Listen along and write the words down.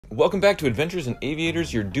Welcome back to Adventures in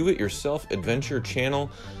Aviators, your do-it-yourself adventure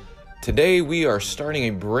channel. Today we are starting a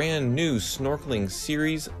brand new snorkeling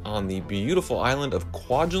series on the beautiful island of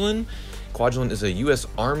Kwajalein. Kwajalein is a U.S.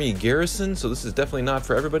 Army garrison, so this is definitely not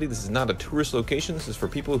for everybody. This is not a tourist location. This is for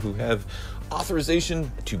people who have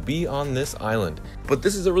authorization to be on this island. But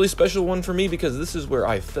this is a really special one for me because this is where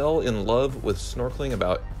I fell in love with snorkeling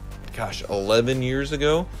about, 11 years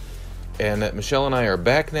ago. And Michelle and I are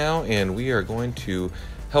back now, and we are going to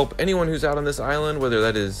help anyone who's out on this island, whether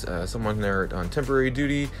that is someone there on temporary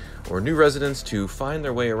duty or new residents, to find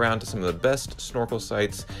their way around to some of the best snorkel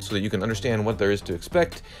sites so that you can understand what there is to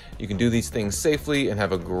expect. You can do these things safely and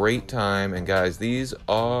have a great time. And guys, these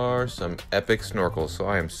are some epic snorkels, so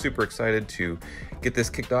I am super excited to get this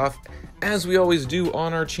kicked off. As we always do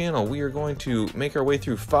on our channel, we are going to make our way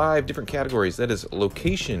through 5 different categories. That is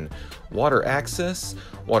location, water access,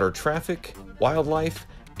 water traffic, wildlife,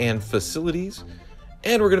 and facilities.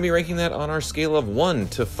 And we're going to be ranking that on our scale of 1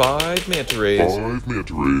 to 5 manta rays. 5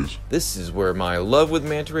 manta rays. This is where my love with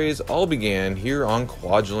manta rays all began, here on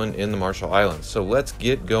Kwajalein in the Marshall Islands. So let's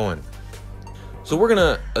get going. So we're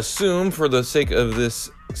going to assume, for the sake of this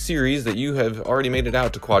series, that you have already made it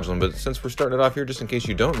out to Kwajalein. But since we're starting it off here, just in case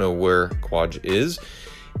you don't know where Kwaj is,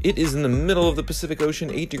 it is in the middle of the Pacific Ocean,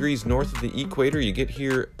 8 degrees north of the equator. You get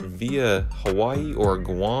here via Hawaii or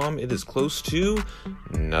Guam. It is close to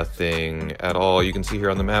nothing at all. You can see here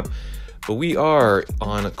on the map. But we are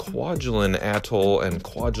on Kwajalein Atoll and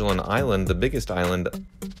Kwajalein Island, the biggest island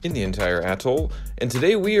in the entire atoll. And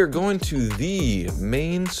today we are going to the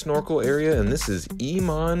main snorkel area, and this is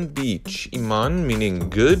Emon Beach. Emon meaning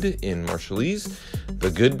good in Marshallese, the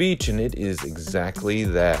good beach, and it is exactly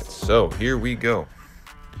that. So here we go.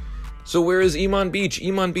 So where is Emon Beach?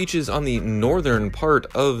 Emon Beach is on the northern part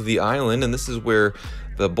of the island, and this is where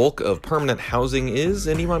the bulk of permanent housing is.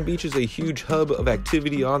 And Emon Beach is a huge hub of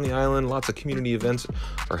activity on the island. Lots of community events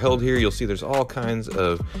are held here. You'll see there's all kinds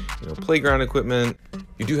of playground equipment.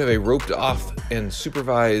 You do have a roped off and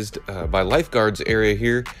supervised by lifeguards area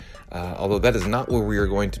here, although that is not where we are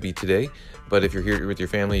going to be today. But if you're here with your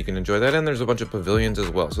family, you can enjoy that. And there's a bunch of pavilions as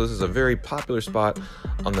well. So this is a very popular spot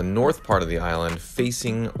on the north part of the island,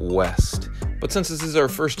 facing west. But since this is our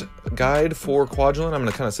first guide for Kwajalein, I'm going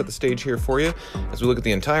to kind of set the stage here for you as we look at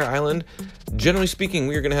the entire island. Generally speaking,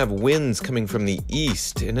 we are going to have winds coming from the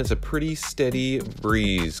east, and it's a pretty steady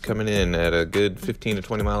breeze coming in at a good 15 to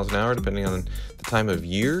 20 miles an hour, depending on the time of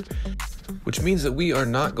year. Which means that we are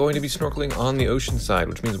not going to be snorkeling on the ocean side,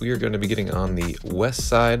 which means we are going to be getting on the west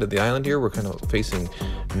side of the island here. We're kind of facing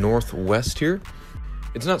northwest here.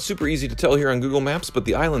 It's not super easy to tell here on Google Maps, but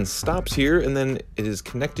the island stops here, and then it is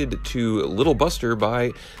connected to Little Buster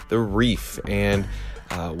by the reef. And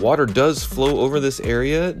water does flow over this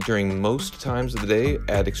area during most times of the day.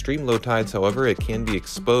 At extreme low tides, however, it can be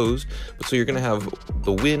exposed. But so you're going to have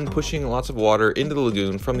the wind pushing lots of water into the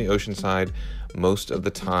lagoon from the ocean side most of the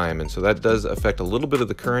time. And so that does affect a little bit of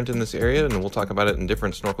the current in this area, and we'll talk about it in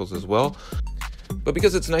different snorkels as well. But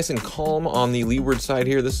because it's nice and calm on the leeward side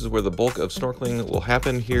here, this is where the bulk of snorkeling will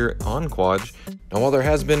happen here on Kwaj. Now, while there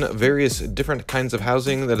has been various different kinds of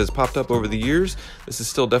housing that has popped up over the years, this is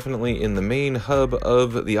still definitely in the main hub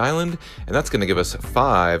of the island, and that's going to give us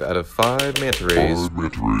 5 out of 5 manta rays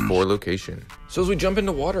for location. So as we jump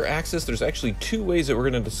into water access, there's actually 2 ways that we're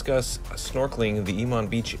going to discuss snorkeling the Emon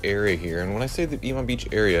Beach area here. And when I say the Emon Beach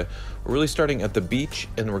area, we're really starting at the beach,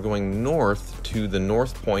 and we're going north to the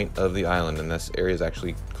north point of the island, and this area is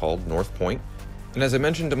actually called North Point. And as I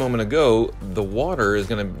mentioned a moment ago, the water is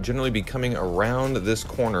going to generally be coming around this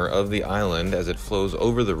corner of the island as it flows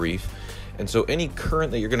over the reef. And so any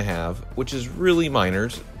current that you're going to have, which is really minor,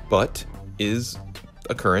 but is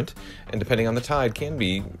a current, and depending on the tide can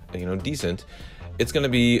be, decent, it's going to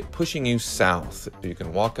be pushing you south. You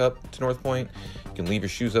can walk up to North Point, you can leave your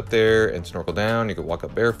shoes up there and snorkel down, you can walk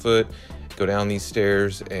up barefoot, go down these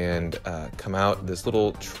stairs, and come out this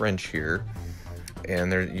little trench here.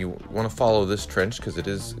 And there, you want to follow this trench because it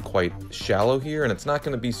is quite shallow here, and it's not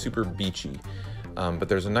going to be super beachy. But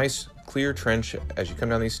there's a nice clear trench as you come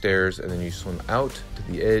down these stairs, and then you swim out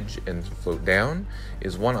to the edge and float down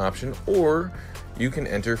is one option, or you can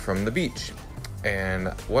enter from the beach. And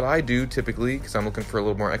what I do typically, because I'm looking for a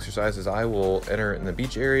little more exercise, is I will enter in the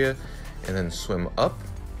beach area and then swim up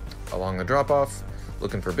along the drop-off,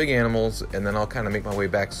 looking for big animals, and then I'll kind of make my way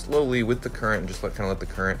back slowly with the current and just let the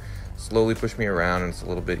current slowly push me around, and it's a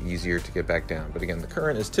little bit easier to get back down. But again, the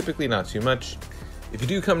current is typically not too much, If you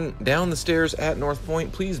do come down the stairs at North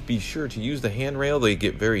Point, please be sure to use the handrail. They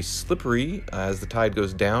get very slippery as the tide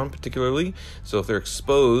goes down, particularly. So if they're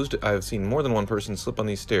exposed, I've seen more than one person slip on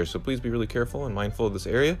these stairs. So please be really careful and mindful of this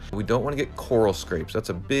area. We don't want to get coral scrapes. That's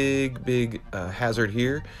a big hazard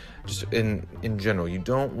here. Just in general, you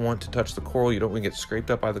don't want to touch the coral. You don't want to get scraped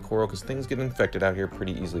up by the coral because things get infected out here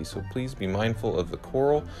pretty easily. So please be mindful of the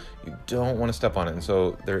coral. You don't want to step on it. And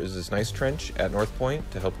so there is this nice trench at North Point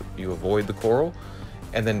to help you avoid the coral.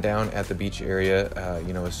 And then down at the beach area,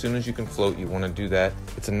 you know, as soon as you can float, you want to do that.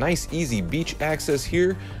 It's a nice, easy beach access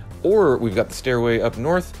here. Or we've got the stairway up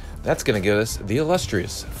north. That's going to get us the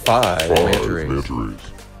illustrious 5 manta rays.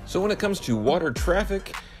 So when it comes to water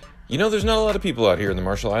traffic, you know, there's not a lot of people out here in the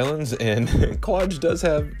Marshall Islands, and Kwaj does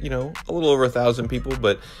have, you know, a little over 1,000 people,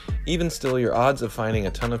 but even still, your odds of finding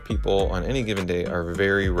a ton of people on any given day are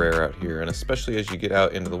very rare out here, and especially as you get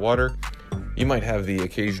out into the water, you might have the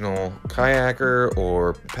occasional kayaker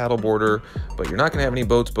or paddleboarder, but you're not going to have any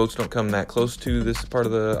boats. Boats don't come that close to this part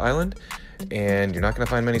of the island, and you're not going to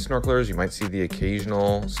find many snorkelers. You might see the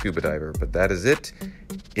occasional scuba diver, but that is it.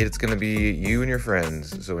 It's going to be you and your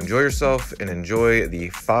friends. So enjoy yourself and enjoy the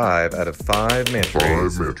 5 out of 5 manta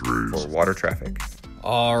rays for water traffic.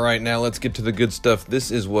 All right, now let's get to the good stuff. This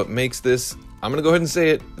is what makes this, I'm going to go ahead and say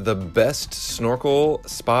it, the best snorkel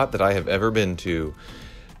spot that I have ever been to.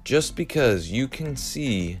 Just because you can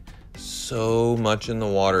see so much in the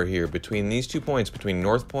water here between these 2 points, between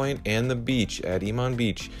North Point and the beach at Emon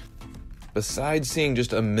Beach. Besides seeing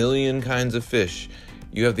just a million kinds of fish,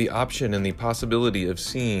 you have the option and the possibility of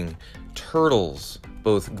seeing turtles,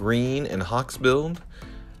 both green and hawksbilled,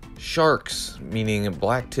 sharks, meaning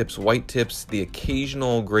black tips, white tips, the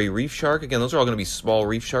occasional gray reef shark. Again, those are all going to be small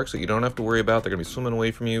reef sharks that you don't have to worry about. They're going to be swimming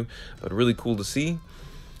away from you, but really cool to see.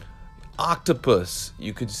 Octopus,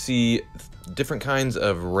 you could see different kinds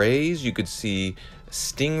of rays. You could see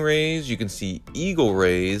stingrays, you can see eagle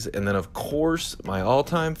rays, and then of course, my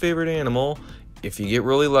all-time favorite animal, if you get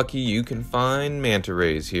really lucky, you can find manta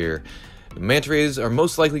rays here. Manta rays are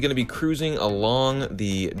most likely going to be cruising along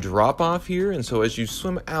the drop-off here, and so as you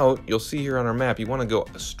swim out, you'll see here on our map, you want to go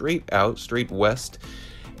straight out, straight west,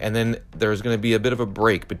 and then there's going to be a bit of a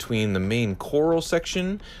break between the main coral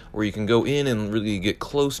section, where you can go in and really get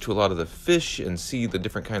close to a lot of the fish and see the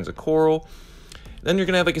different kinds of coral. Then you're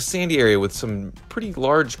going to have like a sandy area with some pretty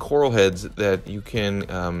large coral heads that you can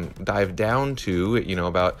dive down to, you know,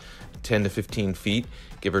 about 10 to 15 feet,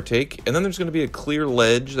 give or take. And then there's going to be a clear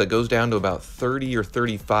ledge that goes down to about 30 or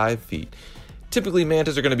 35 feet. Typically,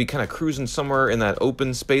 mantas are going to be kind of cruising somewhere in that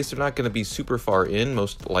open space. They're not going to be super far in,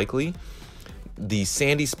 most likely. The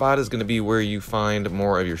sandy spot is going to be where you find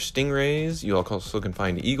more of your stingrays. You also can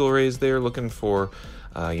find eagle rays there looking for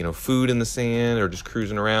you know, food in the sand or just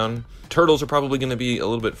cruising around. Turtles are probably going to be a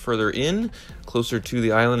little bit further in, closer to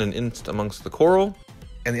the island and in amongst the coral.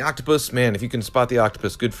 And the octopus, man, if you can spot the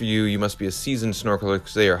octopus, good for you. You must be a seasoned snorkeler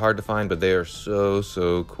because they are hard to find, but they are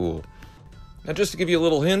so cool. Now, just to give you a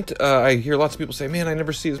little hint, I hear lots of people say, man, I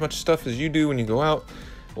never see as much stuff as you do when you go out.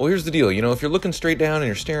 Well, here's the deal. You know, if you're looking straight down and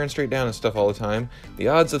you're staring straight down at stuff all the time, the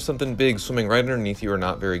odds of something big swimming right underneath you are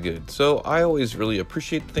not very good. So I always really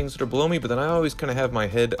appreciate the things that are below me, but then I always kind of have my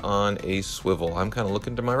head on a swivel. I'm kind of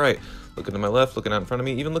looking to my right, looking to my left, looking out in front of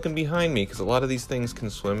me, even looking behind me, because a lot of these things can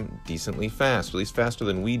swim decently fast, at least faster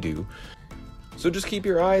than we do. So just keep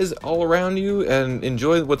your eyes all around you and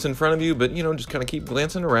enjoy what's in front of you, but, you know, just kind of keep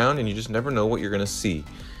glancing around and you just never know what you're going to see.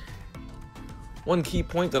 One key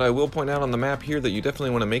point that I will point out on the map here that you definitely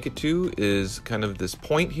want to make it to is kind of this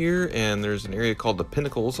point here, and there's an area called the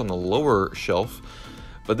Pinnacles on the lower shelf.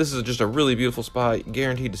 But this is just a really beautiful spot,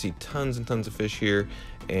 guaranteed to see tons and tons of fish here.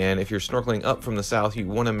 And if you're snorkeling up from the south, you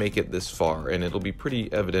want to make it this far, and it'll be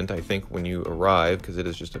pretty evident, I think, when you arrive, because it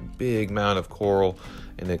is just a big mound of coral,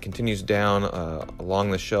 and it continues down along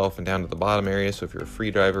the shelf and down to the bottom area. So if you're a free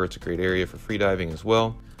diver, it's a great area for free diving as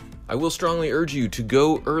well. I will strongly urge you to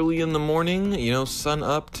go early in the morning, you know, sun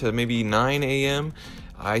up to maybe 9 a.m.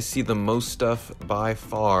 I see the most stuff by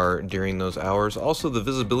far during those hours. Also, the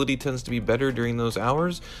visibility tends to be better during those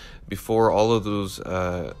hours before all of those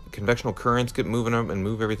convectional currents get moving up and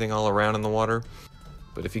move everything all around in the water.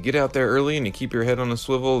 But if you get out there early and you keep your head on a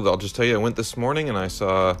swivel, I'll just tell you, I went this morning and I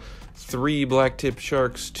saw 3 black-tip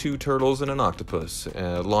sharks, 2 turtles, and an octopus,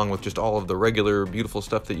 along with just all of the regular beautiful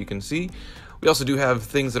stuff that you can see. We also do have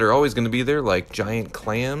things that are always going to be there, like giant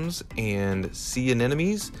clams and sea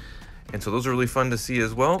anemones, and so those are really fun to see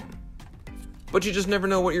as well. But you just never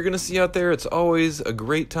know what you're going to see out there. It's always a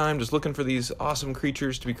great time just looking for these awesome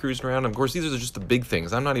creatures to be cruising around. Of course, these are just the big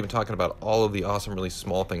things. I'm not even talking about all of the awesome, really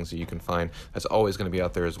small things that you can find. That's always going to be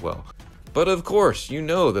out there as well. But of course, you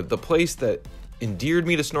know that the place that endeared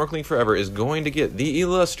me to snorkeling forever is going to get the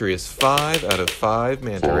illustrious 5 out of 5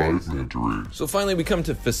 manta rays. So finally we come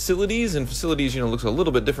to facilities, and facilities, you know, looks a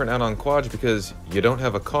little bit different out on Kwaj because you don't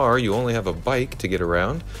have a car, you only have a bike to get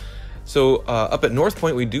around. So up at North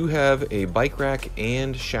Point we do have a bike rack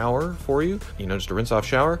and shower for you, just a rinse off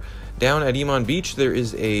shower. Down at Emon Beach there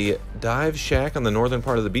is a dive shack on the northern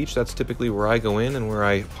part of the beach. That's typically where I go in and where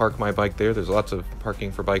I park my bike there. There's lots of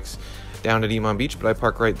parking for bikes down at Emon Beach, but I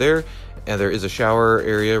park right there. And there is a shower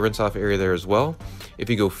area, rinse off area there as well. If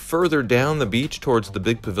you go further down the beach towards the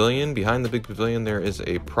big pavilion, behind the big pavilion there is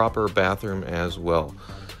a proper bathroom as well.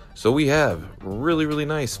 So we have really, really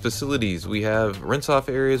nice facilities. We have rinse off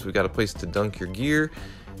areas, we've got a place to dunk your gear.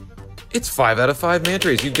 It's 5 out of 5 manta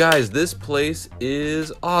rays. You guys, this place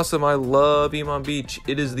is awesome. I love Emon Beach.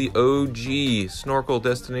 It is the OG snorkel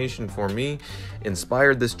destination for me.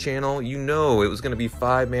 Inspired this channel. You know it was going to be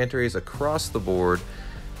 5 manta rays across the board.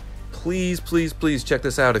 Please, please, please check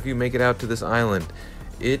this out if you make it out to this island.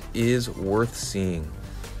 It is worth seeing.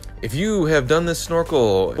 If you have done this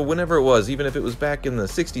snorkel, whenever it was, even if it was back in the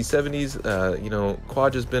 60s, 70s,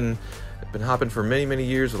 Kwaj has been hopping for many, many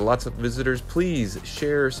years with lots of visitors. Please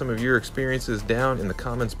share some of your experiences down in the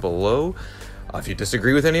comments below. If you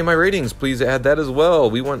disagree with any of my ratings, please add that as well.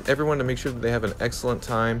 We want everyone to make sure that they have an excellent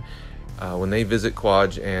time when they visit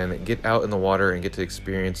Kwaj and get out in the water and get to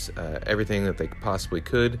experience everything that they possibly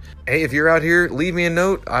could. Hey, if you're out here, leave me a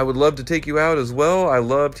note. I would love to take you out as well. I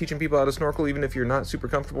love teaching people how to snorkel, even if you're not super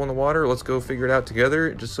comfortable in the water. Let's go figure it out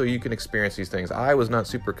together, just so you can experience these things. I was not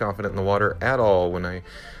super confident in the water at all when I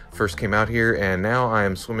first came out here, and now I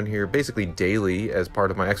am swimming here basically daily as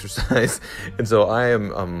part of my exercise. And so I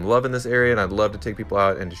am loving this area, and I'd love to take people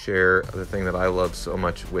out and to share the thing that I love so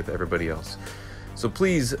much with everybody else. So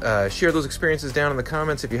please share those experiences down in the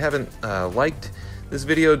comments. If you haven't liked this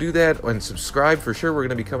video, do that, and subscribe for sure. We're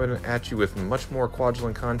going to be coming at you with much more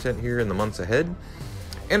Kwajalein content here in the months ahead.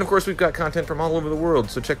 And of course, we've got content from all over the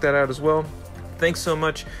world, so check that out as well. Thanks so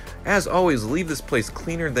much. As always, leave this place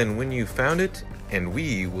cleaner than when you found it, and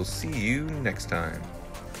we will see you next time.